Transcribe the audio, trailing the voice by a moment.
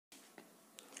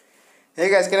Hey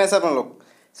guys, can I say আপোনালোক?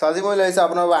 So আজি মই লৈছো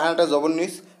আপোনাৰ আন এটা জব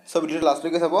নিউজ। সো ভিডিওটো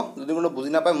লাষ্টলৈকে চাব। যদি কোনো বুজি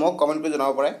নাপায় মোক কমেন্ট কৰি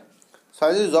জনাব পাৰে। সো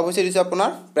আজি জব হৈছে দিছে আপোনাৰ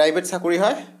প্ৰাইভেট চাকৰি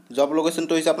হয়। জব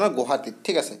লোকেশনটো হৈছে আপোনাৰ গুৱাহাটীত,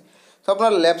 ঠিক আছে। সো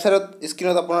আপোনাৰ লেফট সাইডত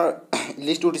স্ক্ৰিনত আপোনাৰ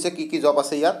লিষ্ট উঠিছে কি জব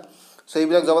আছে ইয়াত। সো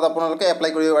এইবিলাক জবত আপোনালোকে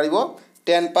এপ্লাই কৰিব পাৰিব।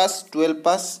 10 পাস 12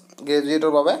 পাস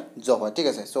গ্ৰেজুৱেটৰ বাবে জব হয়, ঠিক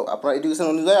আছে। সো আপোনাৰ এডুকেশন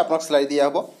অনুযায়ী আপোনাক স্যালাৰি দিয়া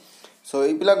হ'ব। সো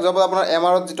এইবিলাক জবত আপোনাৰ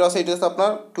এমআৰত যেটো আছে এটো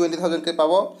আপোনাৰ 20000 কে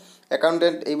পাব।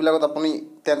 একাউন্টেন্ট এইবিলাকত আপুনি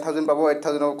 10000 পাব,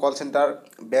 8000 কল সেন্টার,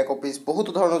 ব্যাক অফিস বহুত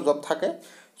ধৰণৰ জব থাকে।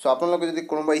 সো আপোনালোকে যদি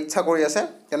কোনোবা ইচ্ছা কৰি আছে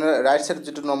তেনে ৰাইট সাইড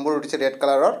যেটো নম্বৰ উঠিছে ৰেড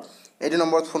কালাৰৰ এইটো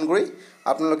নম্বৰত ফোন কৰি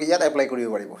আপোনালোকে ইয়াত এপ্লাই কৰিব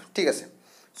পাৰিব, ঠিক আছে।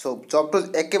 সো জবটো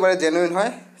একেবাৰে জেনুইন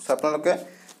হয়। সো আপোনালোকে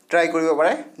ট্ৰাই কৰিব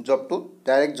পাৰে জবটো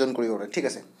ডাইৰেক্ট জয়েন কৰিব পাৰে, ঠিক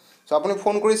আছে। সো আপুনি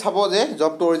ফোন কৰি চাব যে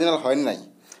জবটো অৰিজিনাল হয় নাই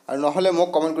আৰু নহলে মোক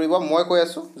কমেন্ট কৰিব, মই কৈ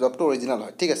আছো জবটো অৰিজিনাল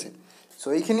হয়, ঠিক আছে। সো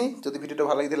এইখিনি যদি ভিডিওটো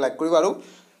ভাল লাগিলে লাইক কৰিব আৰু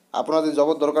আপোনাৰ যদি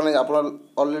জবত দৰকাৰ নাই আপোনাৰ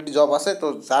অলৰেডি জব আছে তো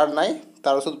যাৰ নাই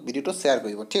তাৰ ওচৰত ভিডিওটো শেয়াৰ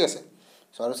কৰিব, ঠিক আছে।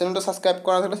 সো আৰু চেনেলটো সাবস্ক্ৰাইব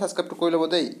কৰা নাথাকিলে সাবস্ক্ৰাইবটো কৰি ল'ব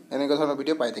দেই, এনেকুৱা ধৰণৰ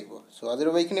ভিডিও পাই থাকিব। সো আজিৰ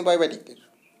বাবে এইখিনি, বাই বাই, টেক কেয়াৰ।